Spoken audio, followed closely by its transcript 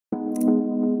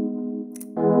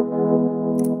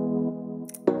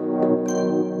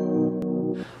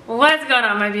What's going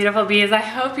on, my beautiful bees? I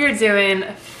hope you're doing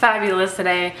fabulous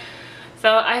today.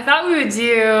 So I thought we would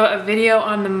do a video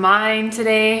on the mind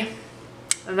today,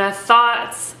 the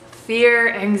thoughts, fear,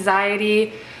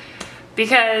 anxiety,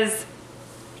 because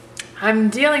I'm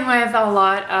dealing with a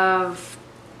lot of,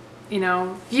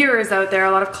 viewers out there,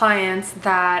 a lot of clients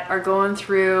that are going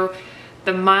through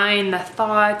the mind, the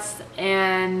thoughts,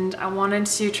 and I wanted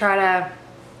to try to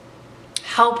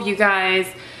help you guys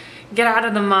get out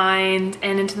of the mind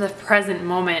and into the present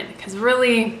moment. Because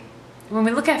really, when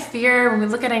we look at fear, when we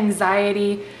look at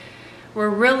anxiety, we're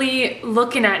really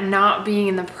looking at not being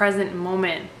in the present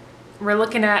moment. We're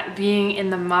looking at being in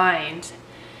the mind.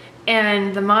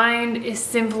 And the mind is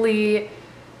simply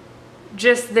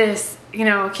just this,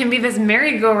 it can be this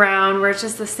merry-go-round where it's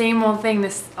just the same old thing,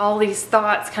 all these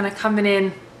thoughts kind of coming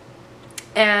in,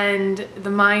 and the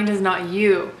mind is not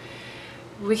you.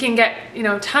 We can get,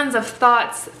 tons of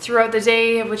thoughts throughout the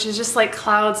day, which is just like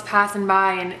clouds passing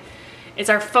by, and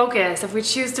it's our focus. If we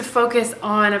choose to focus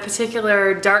on a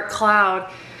particular dark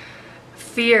cloud,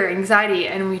 fear, anxiety,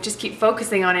 and we just keep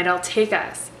focusing on it, it'll take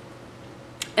us.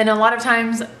 And a lot of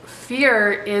times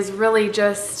fear is really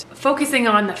just focusing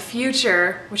on the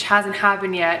future, which hasn't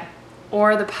happened yet,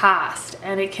 or the past,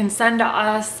 and it can send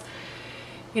us,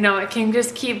 it can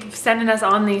just keep sending us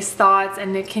on these thoughts,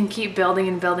 and it can keep building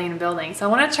and building and building. So I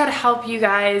want to try to help you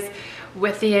guys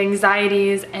with the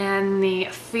anxieties and the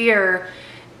fear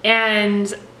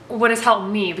and what has helped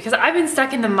me, because I've been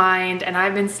stuck in the mind, and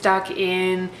I've been stuck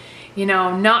in,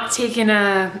 not taking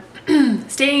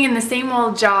staying in the same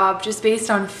old job just based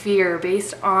on fear,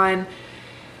 based on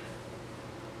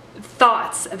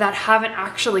thoughts that haven't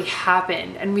actually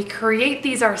happened. And we create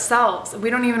these ourselves. We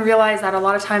don't even realize that a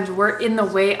lot of times we're in the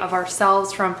way of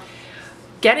ourselves from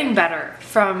getting better,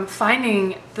 from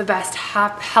finding the best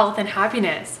health and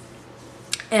happiness.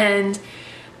 And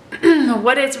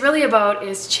what it's really about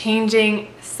is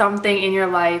changing something in your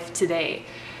life today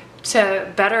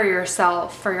to better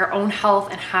yourself for your own health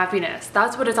and happiness.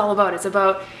 That's what it's all about. It's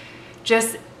about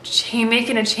just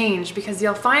making a change, because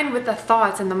you'll find with the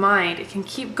thoughts and the mind, it can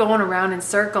keep going around in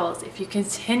circles if you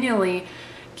continually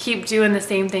keep doing the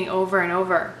same thing over and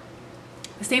over.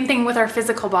 The same thing with our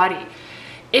physical body.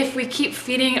 If we keep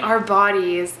feeding our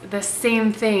bodies the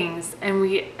same things and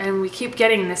we keep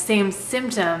getting the same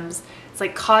symptoms, it's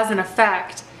like cause and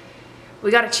effect,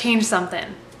 we got to change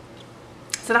something.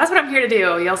 So that's what I'm here to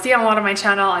do. You'll see on a lot of my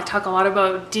channel, I talk a lot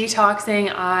about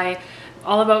detoxing.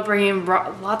 All about bringing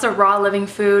lots of raw living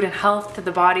food and health to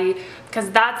the body, because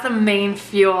that's the main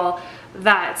fuel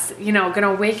that's,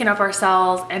 gonna waken up our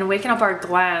cells and waken up our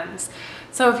glands.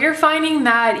 So if you're finding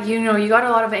that, you got a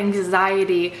lot of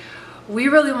anxiety, we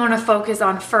really want to focus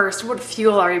on first, what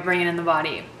fuel are you bringing in the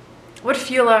body? What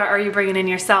fuel are you bringing in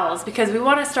your cells? Because we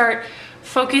want to start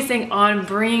focusing on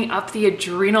bringing up the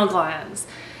adrenal glands.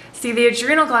 See, the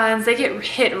adrenal glands, they get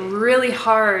hit really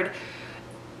hard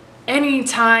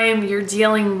anytime you're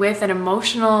dealing with an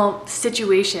emotional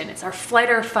situation. It's our flight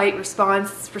or fight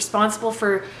response. It's responsible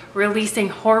for releasing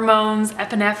hormones,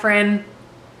 epinephrine,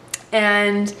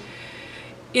 and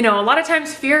a lot of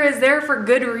times fear is there for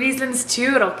good reasons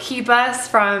too. It'll keep us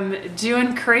from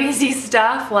doing crazy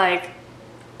stuff like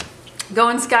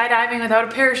going skydiving without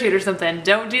a parachute or something.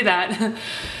 Don't do that.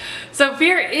 So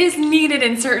fear is needed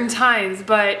in certain times,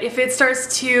 but if it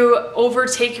starts to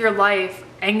overtake your life,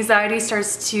 anxiety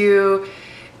starts to,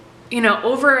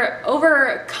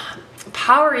 overpower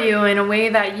you in a way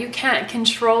that you can't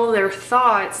control their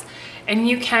thoughts and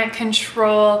you can't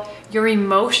control your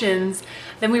emotions,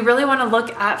 then we really want to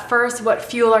look at first, what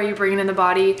fuel are you bringing in the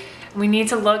body? We need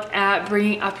to look at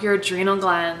bringing up your adrenal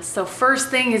glands. So first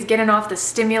thing is getting off the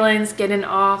stimulants, getting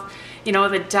off,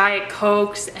 the Diet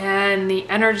Cokes and the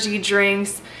energy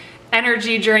drinks.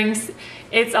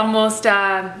 It's almost,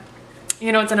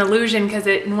 it's an illusion, because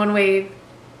in one way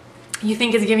you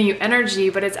think it's giving you energy,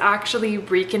 but it's actually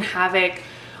wreaking havoc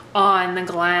on the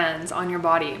glands on your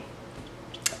body.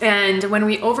 And when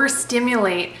we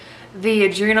overstimulate the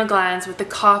adrenal glands with the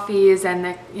coffees and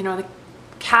the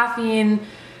caffeine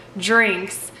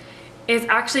drinks, it's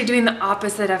actually doing the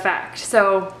opposite effect.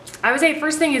 So I would say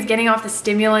first thing is getting off the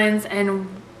stimulants, and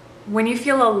when you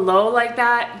feel a low like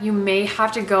that, you may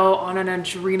have to go on an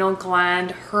adrenal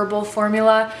gland herbal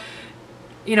formula,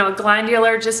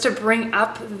 glandular, just to bring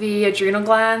up the adrenal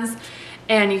glands.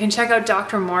 And you can check out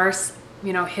Dr. Morse,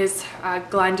 his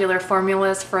glandular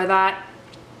formulas for that.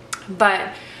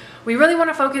 But we really want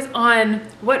to focus on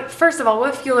first of all,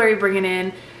 what fuel are you bringing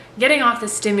in, getting off the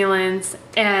stimulants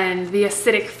and the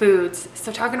acidic foods.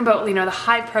 So talking about, the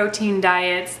high protein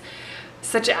diets,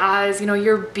 such as,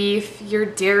 your beef, your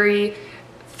dairy,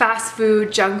 fast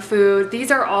food, junk food. These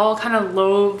are all kind of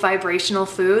low vibrational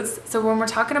foods. So when we're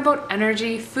talking about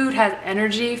energy, food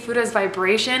has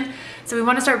vibration. So we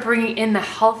want to start bringing in the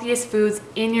healthiest foods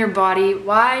in your body.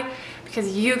 Why?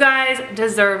 Because you guys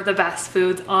deserve the best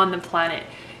foods on the planet.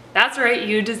 That's right,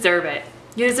 you deserve it.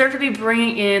 You deserve to be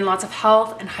bringing in lots of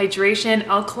health and hydration,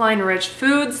 alkaline-rich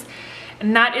foods,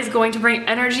 and that is going to bring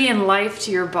energy and life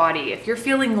to your body. If you're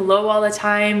feeling low all the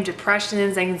time,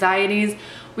 depressions, anxieties,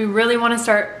 we really want to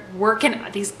start working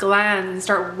these glands and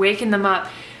start waking them up.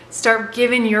 Start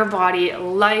giving your body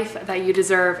life that you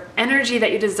deserve, energy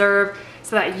that you deserve,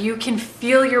 so that you can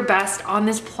feel your best on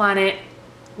this planet.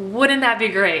 Wouldn't that be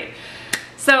great?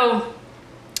 So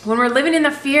when we're living in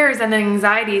the fears and the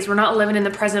anxieties, we're not living in the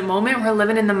present moment, we're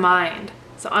living in the mind.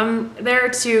 So I'm there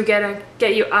to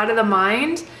get you out of the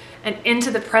mind and into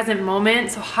the present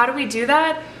moment. So how do we do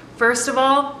that? First of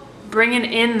all, bringing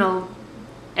in the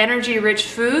energy-rich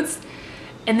foods,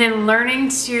 and then learning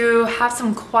to have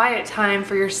some quiet time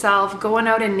for yourself, going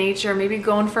out in nature, maybe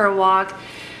going for a walk,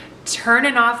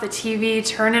 turning off the TV,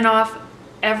 turning off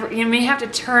you may have to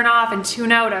turn off and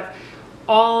tune out of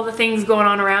all the things going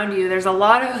on around you. There's a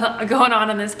lot of going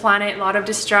on this planet, a lot of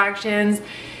distractions.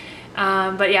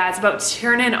 But yeah, it's about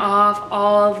turning off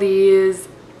all these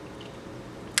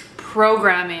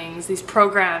programmings, these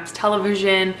programs,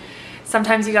 television.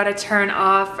 Sometimes you got to turn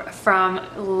off from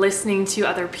listening to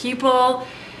other people,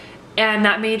 and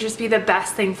that may just be the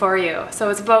best thing for you. So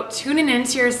it's about tuning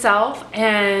into yourself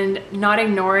and not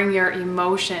ignoring your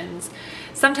emotions.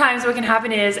 Sometimes what can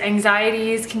happen is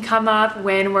anxieties can come up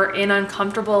when we're in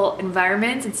uncomfortable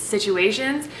environments and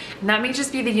situations, and that may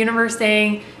just be the universe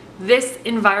saying, this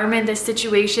environment, this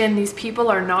situation, these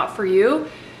people are not for you.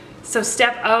 So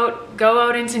step out, go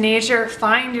out into nature,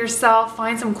 find yourself,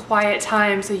 find some quiet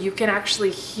time so you can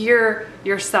actually hear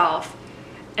yourself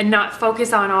and not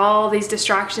focus on all these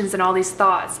distractions and all these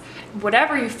thoughts.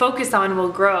 Whatever you focus on will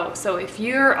grow. So if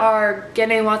you are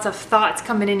getting lots of thoughts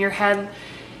coming in your head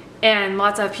and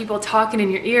lots of people talking in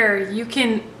your ear, you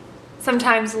can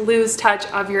sometimes lose touch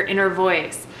of your inner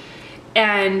voice.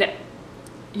 And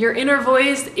your inner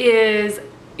voice is,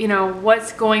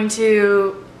 what's going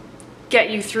to get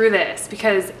you through this,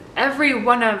 because every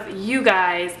one of you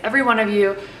guys, every one of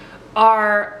you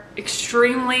are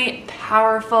extremely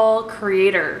powerful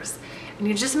creators. And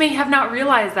you just may have not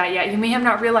realized that yet. You may have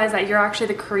not realized that you're actually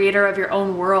the creator of your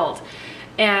own world.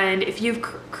 And if you've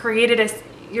created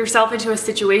yourself into a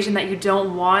situation that you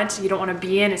don't want to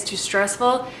be in, it's too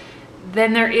stressful,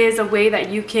 then there is a way that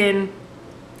you can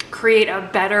create a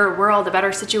better world, a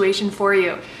better situation for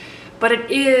you.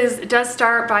 But it does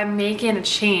start by making a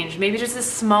change, maybe just a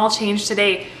small change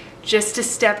today, just to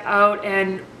step out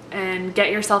and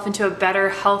get yourself into a better,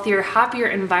 healthier, happier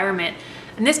environment.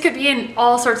 And this could be in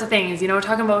all sorts of things,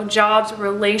 talking about jobs,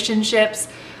 relationships,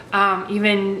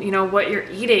 even, what you're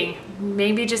eating.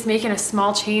 Maybe just making a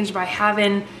small change by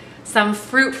having some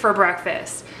fruit for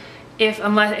breakfast.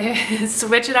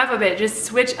 Switch it up a bit, just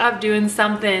switch up doing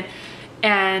something.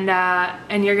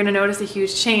 And you're gonna notice a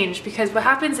huge change, because what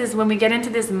happens is when we get into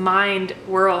this mind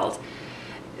world,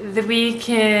 that we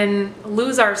can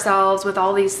lose ourselves with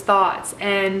all these thoughts,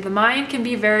 and the mind can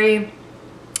be very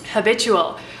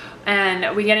habitual,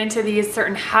 and we get into these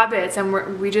certain habits, and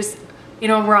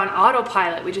we're on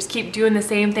autopilot. We just keep doing the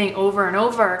same thing over and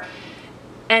over,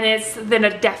 and it's then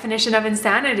a definition of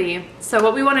insanity. So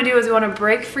what we want to do is we want to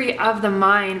break free of the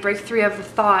mind, break free of the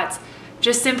thoughts,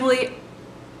 just simply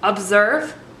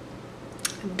observe,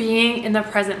 being in the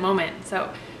present moment.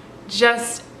 So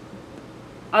just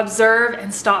observe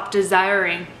and stop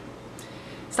desiring.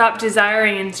 Stop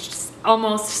desiring and just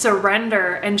almost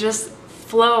surrender and just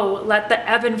flow. Let the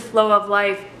ebb and flow of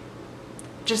life,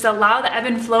 just allow the ebb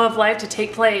and flow of life to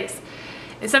take place.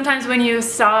 And sometimes when you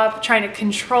stop trying to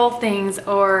control things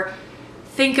or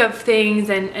think of things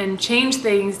and change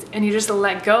things, and you just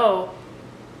let go,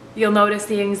 you'll notice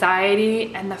the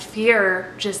anxiety and the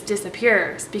fear just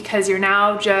disappears, because you're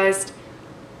now just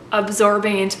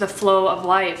absorbing into the flow of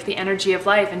life, the energy of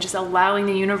life, and just allowing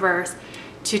the universe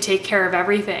to take care of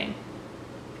everything.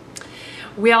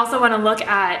 We also want to look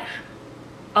at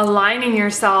aligning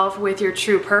yourself with your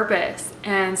true purpose.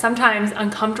 And sometimes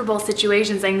uncomfortable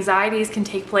situations, anxieties can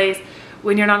take place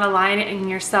when you're not aligning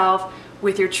yourself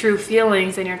with your true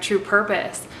feelings and your true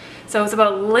purpose. So it's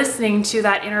about listening to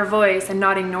that inner voice and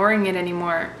not ignoring it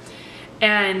anymore.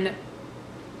 And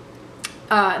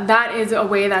that is a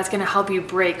way that's going to help you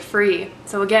break free.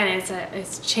 So again,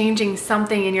 it's changing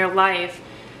something in your life,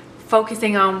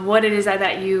 focusing on what it is that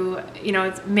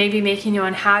it's maybe making you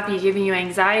unhappy, giving you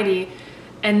anxiety,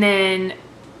 and then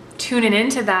tuning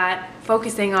into that,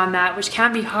 focusing on that, which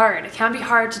can be hard. It can be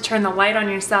hard to turn the light on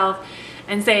yourself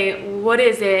and say, what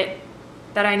is it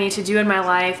that I need to do in my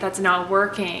life that's not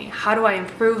working? How do I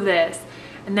improve this?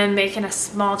 And then making a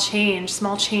small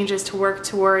changes to work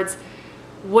towards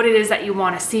what it is that you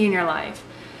want to see in your life.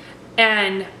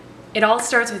 And it all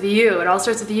starts with you. It all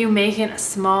starts with you making a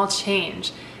small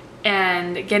change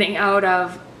and getting out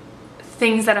of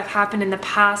things that have happened in the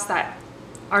past that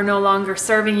are no longer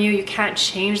serving you. You can't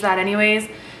change that anyways,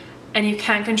 and you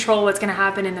can't control what's going to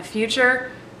happen in the future,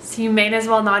 so you may as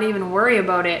well not even worry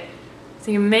about it.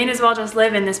 So you may as well just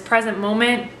live in this present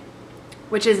moment,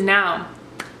 which is now,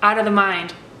 out of the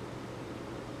mind,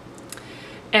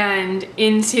 and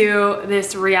into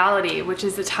this reality, which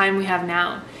is the time we have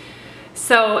now.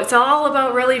 So it's all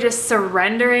about really just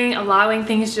surrendering, allowing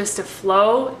things just to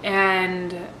flow,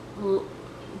 and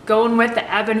going with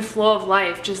the ebb and flow of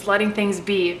life, just letting things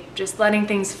be, just letting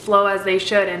things flow as they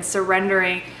should, and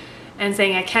surrendering and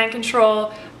saying, I can't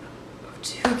control,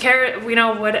 who cares, you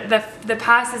know, what the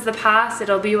past is the past,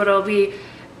 it'll be what it'll be,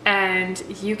 and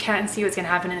you can't see what's gonna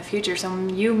happen in the future. So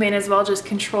you may as well just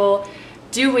control,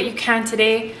 do what you can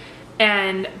today,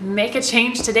 and make a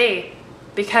change today,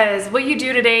 because what you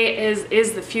do today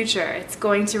is the future. It's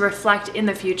going to reflect in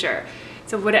the future.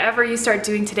 So whatever you start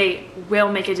doing today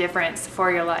will make a difference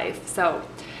for your life. So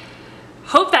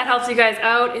hope that helps you guys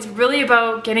out. It's really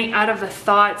about getting out of the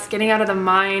thoughts, getting out of the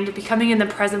mind, becoming in the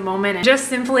present moment, and just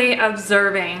simply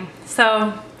observing.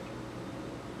 So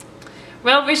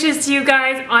well wishes to you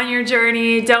guys on your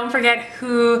journey. Don't forget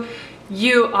who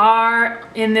you are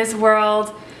in this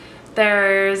world.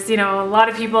 There's, you know, a lot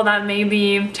of people that may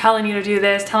be telling you to do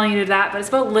this, telling you to do that, but it's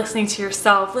about listening to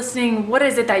yourself, listening, what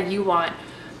is it that you want,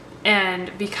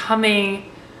 and becoming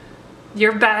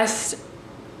your best,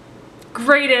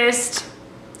 greatest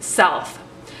self.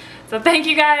 So thank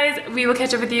you guys. We will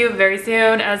catch up with you very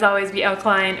soon. As always, be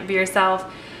alkaline, be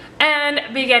yourself,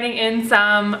 and be getting in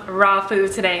some raw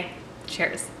food today.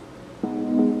 Cheers.